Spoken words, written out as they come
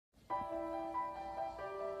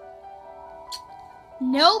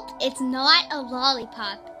Nope, it's not a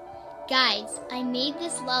lollipop. Guys, I made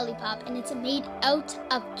this lollipop and it's made out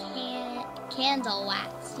of candle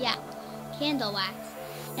wax. Yeah, candle wax.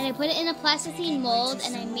 And I put it in a plasticine mold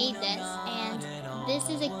and I made this. And this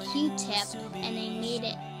is a Q-tip and I made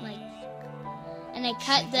it like... And I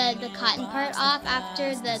cut the cotton part off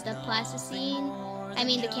after the plasticine,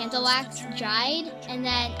 the candle wax dried. And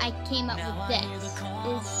then I came up with this.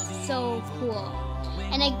 It's so cool.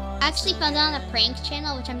 And I actually found it on a prank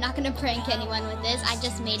channel, which I'm not going to prank anyone with this. I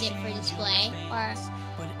just made it for display or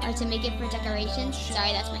to make it for decorations.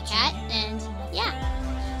 Sorry, that's my cat. And yeah,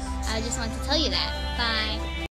 I just wanted to tell you that. Bye.